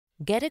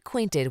Get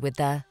acquainted with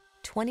the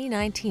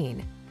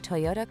 2019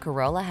 Toyota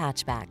Corolla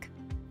Hatchback.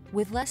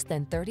 With less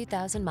than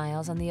 30,000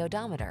 miles on the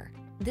odometer,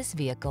 this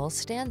vehicle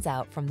stands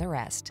out from the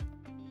rest.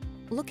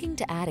 Looking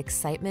to add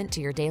excitement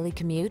to your daily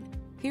commute?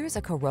 Here's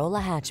a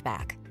Corolla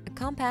Hatchback, a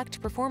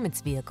compact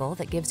performance vehicle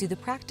that gives you the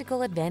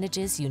practical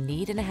advantages you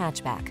need in a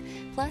hatchback,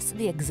 plus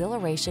the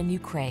exhilaration you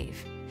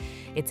crave.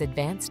 Its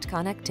advanced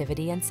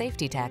connectivity and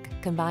safety tech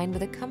combined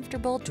with a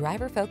comfortable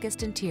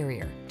driver-focused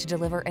interior to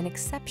deliver an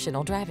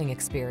exceptional driving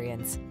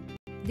experience.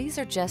 These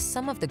are just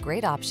some of the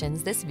great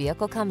options this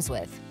vehicle comes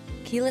with: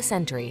 keyless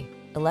entry,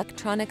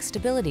 electronic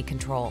stability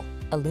control,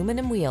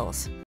 aluminum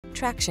wheels,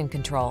 traction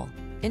control,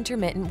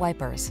 intermittent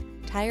wipers,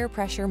 tire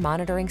pressure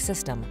monitoring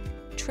system,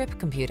 trip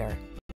computer,